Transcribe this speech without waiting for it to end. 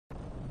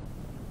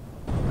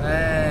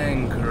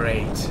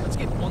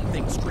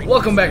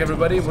Welcome back,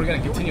 everybody. We're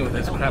gonna continue with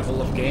this crap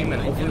of game,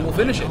 and hopefully we'll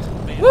finish it.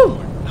 Woo!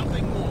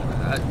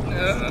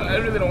 I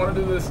really don't want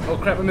to do this. Oh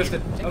crap, I missed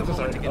it. I'm so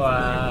sorry.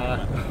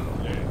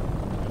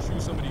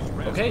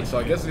 Okay, so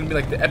I guess it's gonna be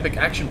like the epic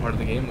action part of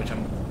the game, which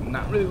I'm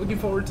not really looking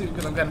forward to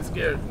because I'm kind of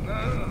scared.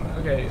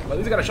 Okay, well, at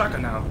least I got a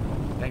shotgun now.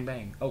 Bang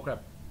bang. Oh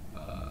crap.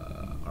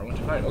 R1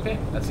 to fire. Okay,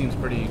 that seems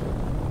pretty,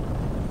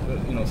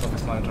 you know,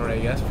 self-explanatory, I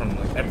guess, from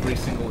like every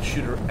single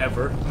shooter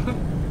ever.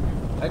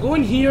 I go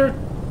in here.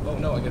 Oh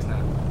no, I guess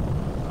not.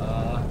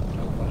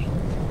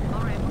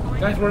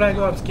 Guys, where did I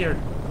go? I'm scared.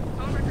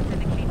 I'm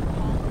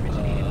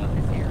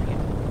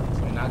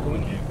not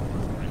going here.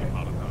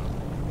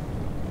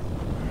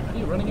 How do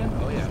you run again?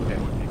 Oh yeah, okay.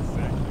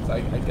 So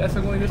I guess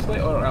I'm going this way,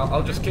 or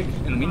I'll just kick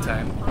in the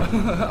meantime.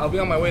 I'll be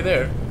on my way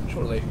there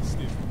shortly.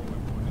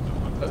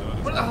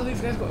 Where the hell do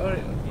these guys go?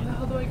 Alright, where the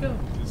hell do I go?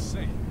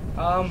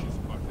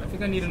 I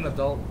think I need an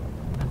adult.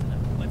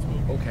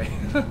 Okay.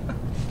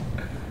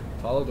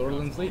 Follow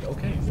Dorland's lead.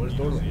 Okay, where's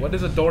Dorland? What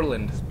is a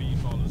Dorland?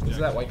 Is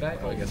that white guy?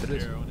 Oh, I guess it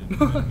is.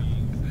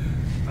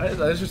 Alright,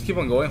 let's just keep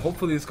on going.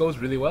 Hopefully this goes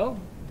really well.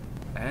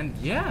 And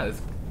yeah,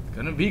 it's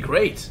gonna be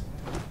great.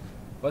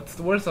 What's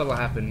the worst that'll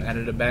happen at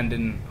an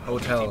abandoned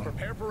hotel?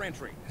 Prepare for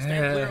entry.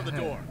 Stand clear of the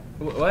door.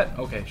 What?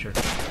 Okay, sure.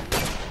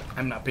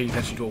 I'm not paying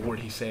attention to a word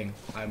he's saying.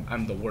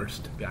 I'm the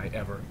worst guy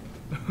ever.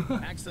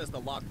 Access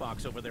the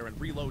lockbox over there and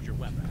reload your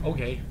weapon.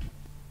 Okay.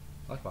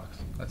 Lockbox.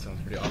 That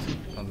sounds pretty awesome.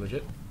 Sounds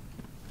legit.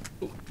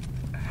 Ooh,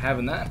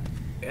 having that.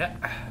 Yeah.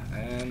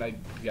 And I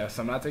guess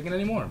I'm not taking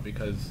any more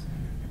because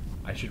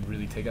I should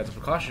really take that as a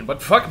precaution.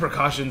 But fuck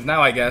precautions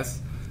now, I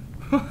guess.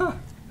 Alright,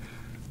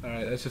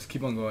 let's just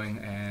keep on going.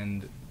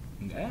 And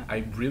yeah,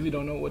 I really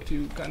don't know what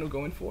to kind of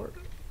go in for.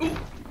 Ooh,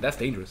 that's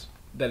dangerous.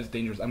 That is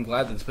dangerous. I'm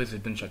glad that this place has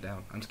been shut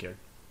down. I'm scared.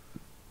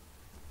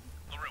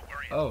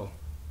 Oh,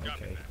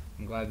 okay.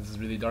 I'm glad this is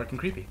really dark and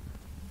creepy.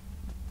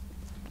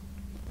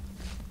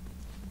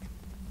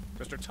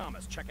 Mr.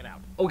 Thomas, check it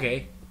out.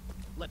 Okay.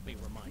 Let me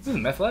remind you. This is a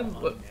meth lab?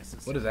 What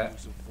is that?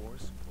 Is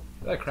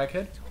that a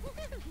crackhead?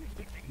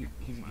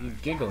 He's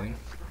giggling.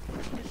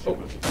 Oh.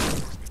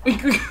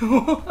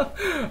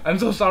 I'm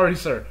so sorry,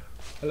 sir.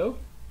 Hello?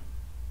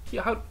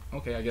 Yeah, how?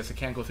 Okay, I guess I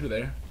can't go through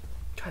there.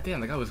 God damn,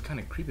 that guy was kind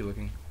of creepy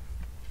looking.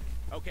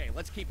 Okay,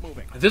 let's keep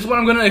moving. Is this what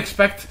I'm gonna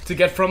expect to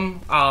get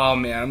from? Oh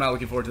man, I'm not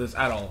looking forward to this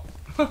at all.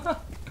 I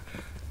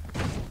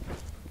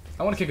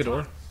want to kick a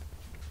door.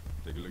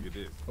 Take a look at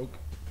this. Okay.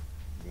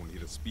 You want to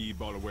hit a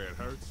speedballer where it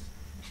hurts?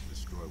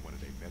 Destroy one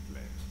of their meth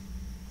labs.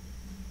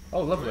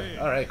 Oh, lovely.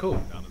 All right, cool.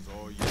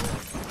 All yours.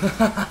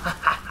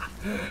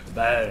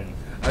 Burn.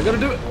 I gotta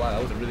do it. Wow,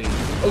 that was a really.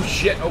 Oh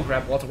shit. Oh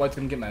crap. Walter White's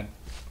gonna get mad.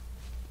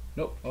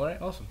 Nope. All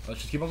right. Awesome. Let's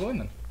just keep on going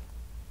then.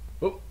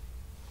 Oh.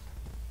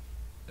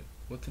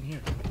 What's in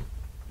here?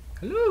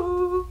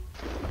 Hello.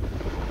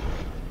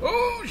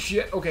 Oh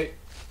shit. Okay.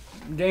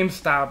 Game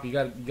stop. You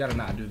gotta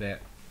not do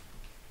that.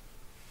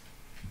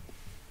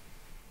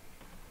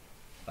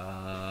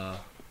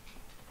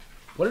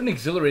 What an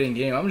exhilarating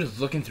game. I'm just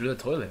looking through the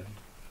toilet.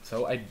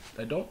 So I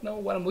don't know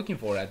what I'm looking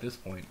for at this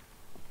point.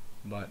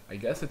 But I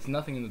guess it's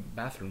nothing in the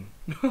bathroom.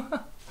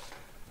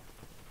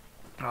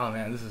 Oh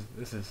man,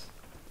 this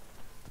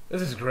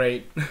is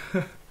great.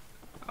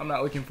 I'm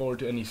not looking forward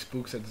to any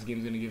spooks that this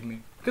game's gonna give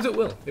me. Because it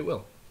will. It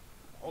will.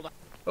 Hold on.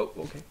 Oh,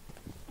 okay.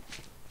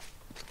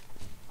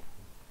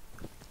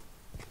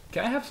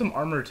 Can I have some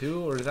armor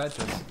too, or is that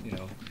just, you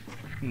know?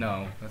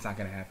 No, that's not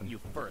gonna happen. You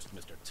first,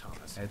 Mr.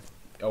 Thomas. It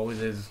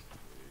always is.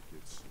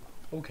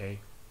 Okay.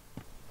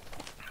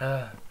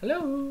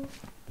 Hello?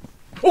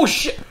 Oh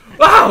shit!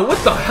 Wow,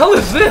 what the hell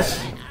is this?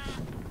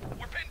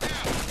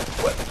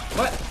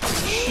 What?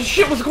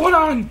 Shit, what's going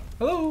on?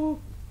 Hello?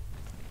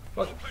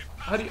 What?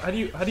 How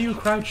do you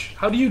crouch?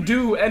 How do you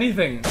do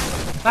anything?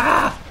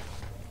 Ah!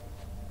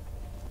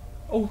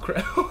 Oh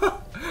crap.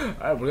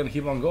 Alright, we're gonna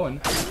keep on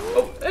going.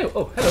 Oh, hey,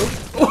 oh, hello.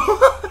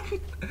 Oh,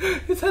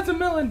 his head's a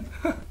melon.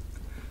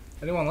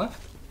 Anyone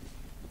left?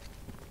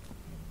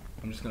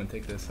 I'm just gonna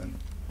take this then.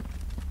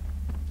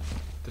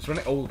 Just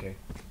running. Oh, okay.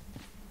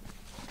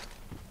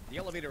 The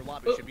elevator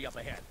lobby should be up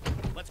ahead.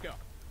 Let's go.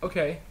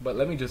 Okay, but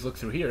let me just look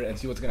through here and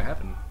see what's gonna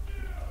happen.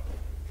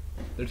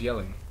 There's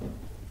yelling.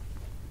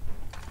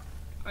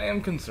 I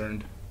am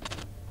concerned.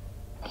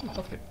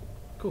 Okay,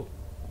 cool.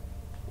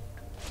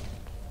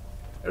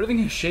 Everything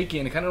is shaky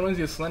and it kind of reminds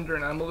me of Slender,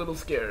 and I'm a little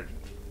scared.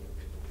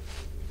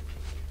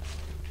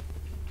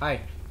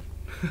 Hi.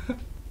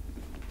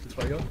 This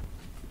where I go?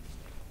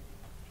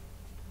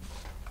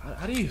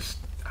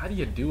 How do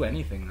you do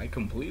anything?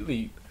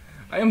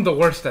 I am the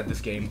worst at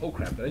this game. Oh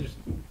crap! Did I just?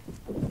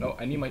 No,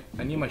 I need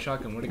my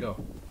shotgun. Where'd it go?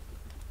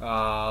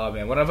 Ah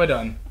man, what have I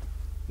done?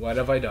 What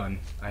have I done?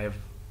 I have.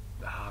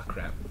 Ah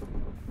crap.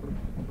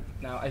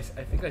 Now I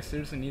think I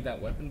seriously need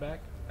that weapon back.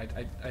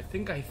 I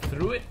think I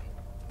threw it,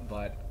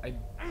 but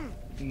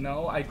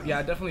no, I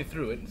definitely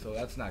threw it. So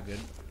that's not good.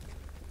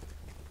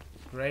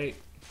 Great.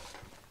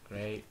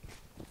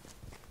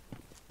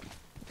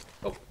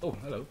 Oh,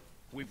 hello.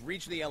 We've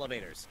reached the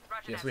elevators.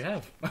 Yes, we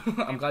have.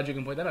 I'm glad you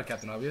can point that out,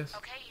 Captain Obvious.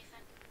 Okay, Ethan.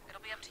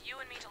 It'll be up to you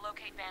and me to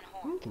locate Van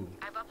Horn. Ooh.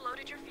 I've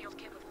uploaded your field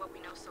kit with what we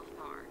know so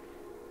far.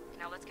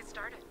 Now let's get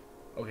started.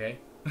 Okay.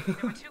 There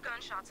were 2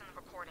 gunshots in the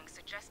recording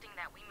suggesting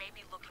that we may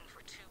be looking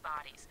for 2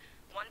 bodies.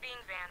 One being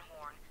Van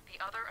Horn,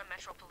 the other a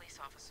Metro police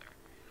officer.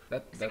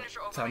 That Signature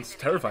sounds overlays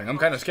terrifying. I'm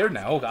kind of scared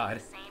now. Oh God. The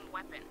same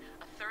weapon,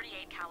 a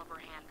 .38 caliber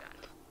handgun.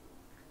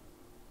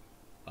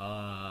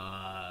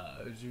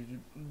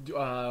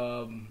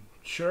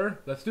 Sure.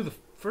 Let's do the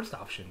first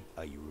option.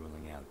 Are you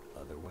ruling out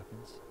other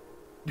weapons?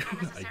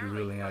 Are you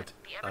ruling out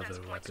The evidence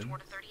other points weapons?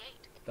 toward a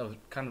 .38. That was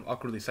kind of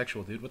awkwardly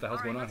sexual, dude. What the hell's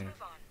All right, going on let's here?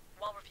 move on.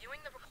 While reviewing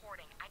the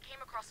recording, I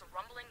came across a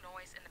rumbling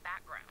noise in the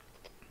background.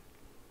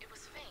 It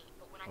was faint,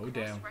 but when I Oh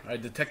damn. cross-referenced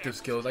Alright, detective samples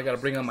skills. I gotta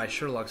bring on my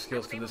Sherlock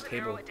skills to this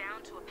table.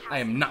 I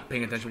am not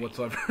paying attention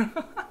whatsoever.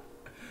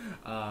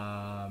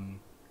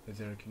 Is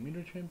there a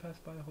commuter train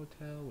passed by a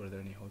hotel? Were there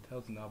any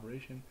hotels in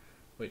operation?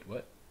 Wait,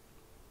 what?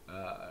 Is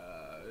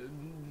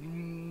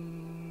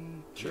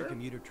there Sure. a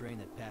commuter train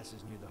that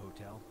passes near the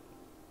hotel?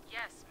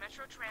 Yes,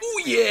 Metro Trans.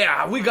 Oh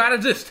yeah, we got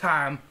it this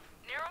time.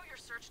 Narrow your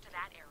search to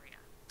that area.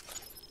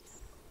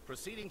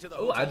 Proceeding to the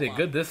Oh, I hotel did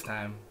lobby. good this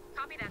time.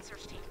 Copy that,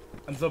 search team.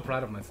 I'm so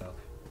proud of myself.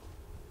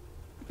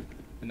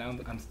 And now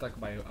I'm stuck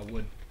by a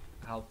wood.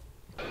 Help.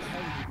 What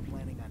are you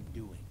planning on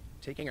doing?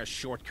 Taking a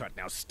shortcut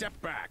now. Step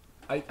back.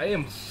 I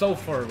am so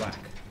far back.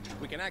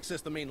 We can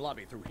access the main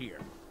lobby through here.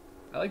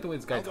 I like the way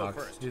this guy I'll go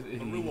talks. first. He LaRue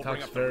will bring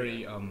talks up the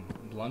very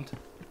blunt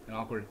and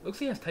awkward. Looks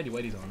like he has tidy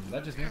whities on. Is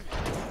that just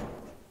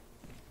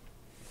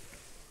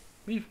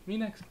me? Me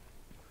next.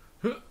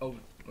 Oh,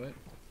 what?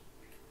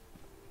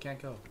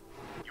 Can't go.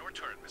 Your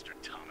turn, Mr.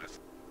 Thomas.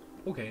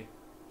 Okay.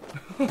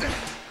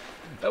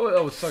 that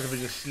would suck if it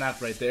just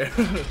snapped right there.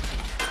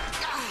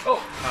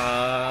 Oh.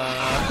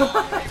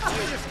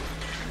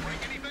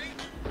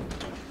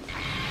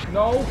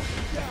 No, I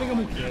think I'm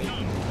okay.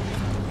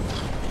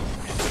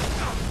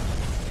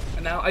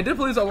 Now, I did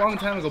play this a long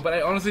time ago, but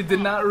I honestly did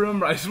not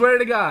remember. I swear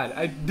to God,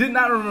 I did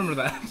not remember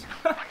that.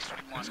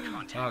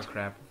 Oh,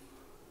 crap.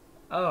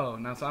 Oh,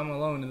 now so I'm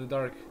alone in the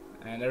dark,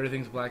 and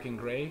everything's black and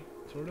gray,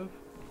 sort of,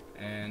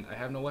 and I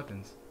have no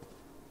weapons.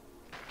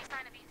 Any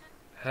sign of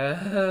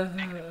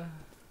Ethan?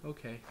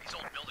 Okay. These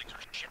old buildings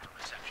are shit for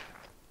reception.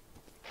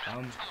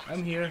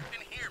 I'm here.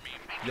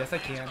 Yes, I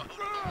can.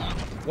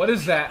 What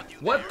is that?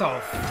 What the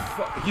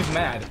fuck? He's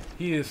mad.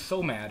 He is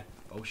so mad.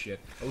 Oh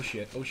shit. Oh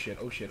shit. Oh shit.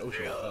 Oh shit. Oh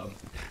shit.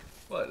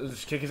 What? Let's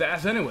just kick his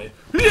ass anyway.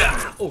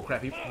 Yeah! Oh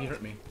crap, he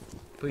hurt me.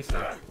 Please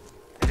stop.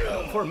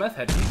 Oh, poor meth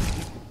head.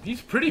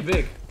 He's pretty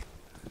big.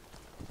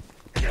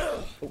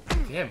 Oh,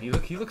 damn, he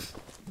looks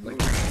like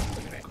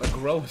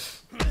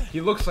gross. He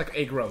looks like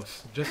a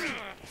gross. Just,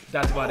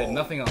 that's about it.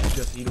 Nothing else.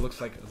 Just, he looks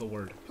like the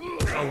word.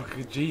 Oh,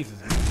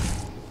 Jesus.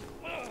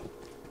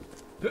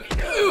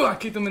 I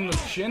kicked him in the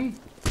shin.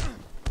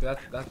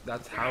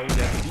 That's how you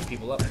have to beat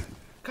people up.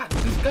 God,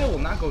 this guy will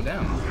not go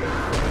down.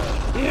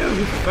 Ew,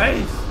 his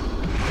face.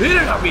 Beat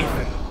it up,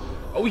 Ethan.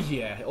 Oh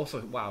yeah.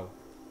 Also, wow.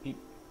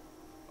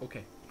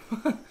 Okay.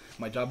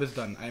 My job is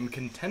done. I am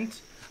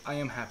content. I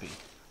am happy.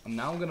 I'm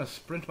now gonna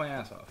sprint my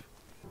ass off.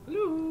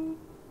 Hello.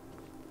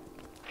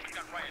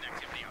 Got riot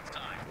activity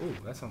outside. Oh,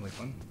 that sounds like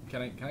fun.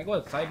 Can I go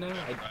outside now?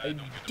 I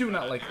do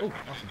not like. Oh,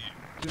 awesome.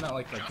 Do not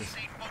like this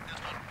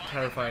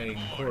terrifying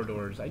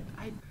corridors.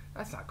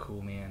 That's not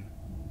cool, man.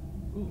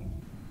 Ooh.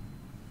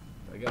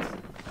 I guess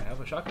I have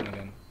a shotgun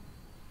again.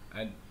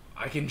 And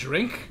I can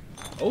drink?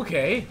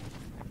 Okay.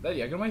 That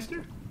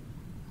Jägermeister?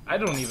 I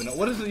don't even know.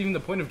 What is even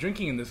the point of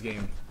drinking in this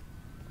game?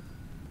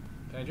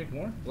 Can I drink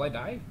more? Will I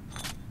die?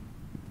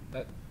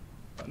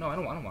 No, I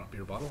don't want a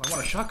beer bottle. I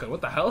want a shotgun.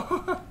 What the hell?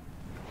 Effective.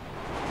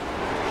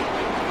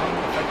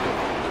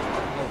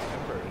 Alcohol is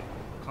temporary.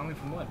 Calming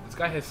from what? This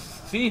guy has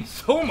seen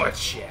so much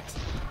shit.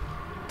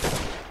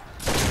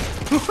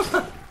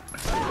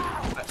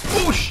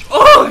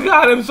 Oh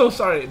god, I'm so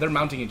sorry. They're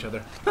mounting each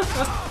other. I'm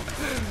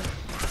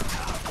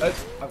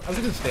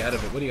just gonna stay out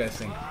of it. What do you guys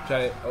think?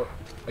 Oh,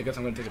 I guess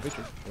I'm gonna take a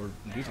picture or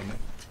do something.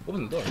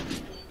 Open the door.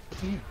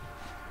 What's in here?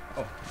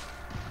 Oh,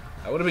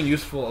 that would have been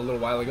useful a little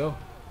while ago.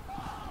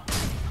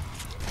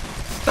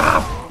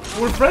 Stop!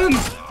 We're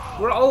friends.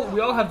 We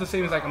all have the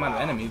same exact amount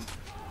of enemies.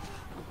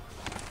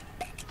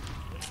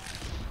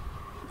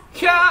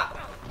 Yeah.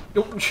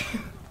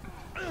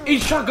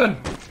 Eat shotgun.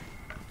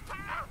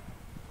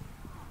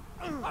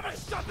 I'm gonna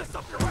shove this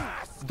up your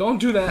ass! Don't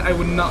do that. I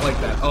would not like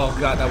that. Oh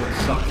god, that would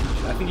suck.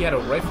 I think he had a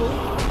rifle,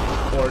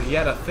 or he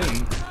had a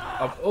thing.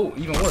 Oh,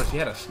 even worse, he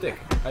had a stick.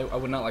 I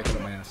would not like that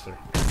on my ass, sir.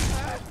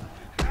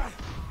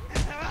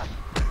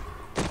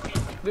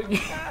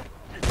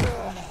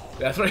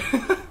 That's right.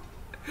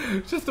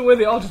 Just the way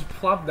they all just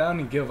plop down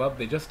and give up.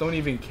 They just don't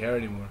even care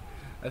anymore.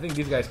 I think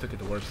these guys took it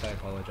the worst. I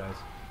apologize.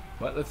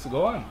 But let's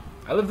go on.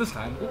 I live this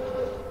time.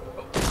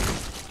 Oh.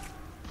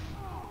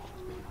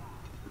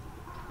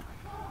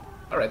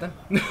 Alright then.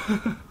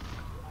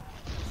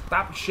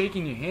 Stop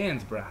shaking your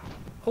hands, bruh.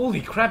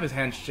 Holy crap, his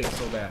hands shake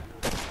so bad.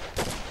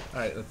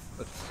 Alright,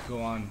 let's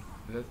go on.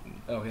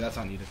 Okay, that's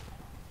not needed.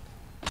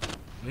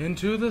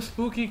 Into the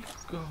spooky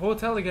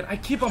hotel again. I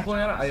keep on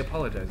pulling out. I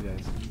apologize,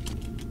 guys.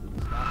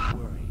 Stop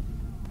worrying.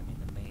 I'm in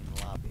the main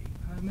lobby.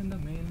 I'm in the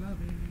main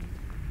lobby.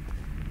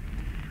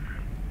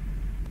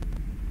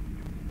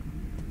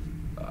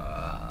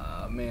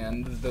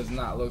 Man, this does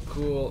not look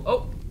cool.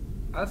 Oh,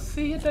 I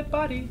see a dead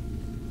body.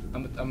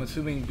 I'm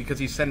assuming because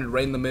he's centered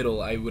right in the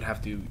middle, I would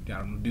have to, I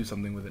don't know, do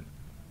something with it.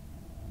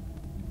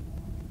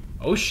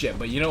 Oh shit,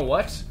 but you know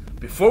what?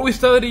 Before we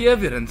study the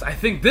evidence, I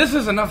think this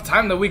is enough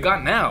time that we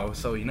got now.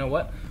 So you know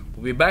what?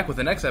 We'll be back with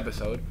the next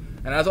episode.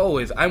 And as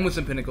always, I'm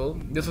Winston Pinnacle.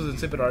 This was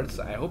Insipid Arts.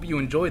 I hope you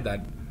enjoyed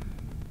that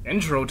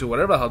intro to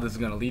whatever the hell this is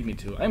going to lead me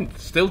to. I'm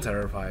still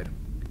terrified.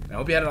 I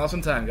hope you had an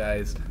awesome time,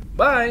 guys.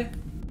 Bye!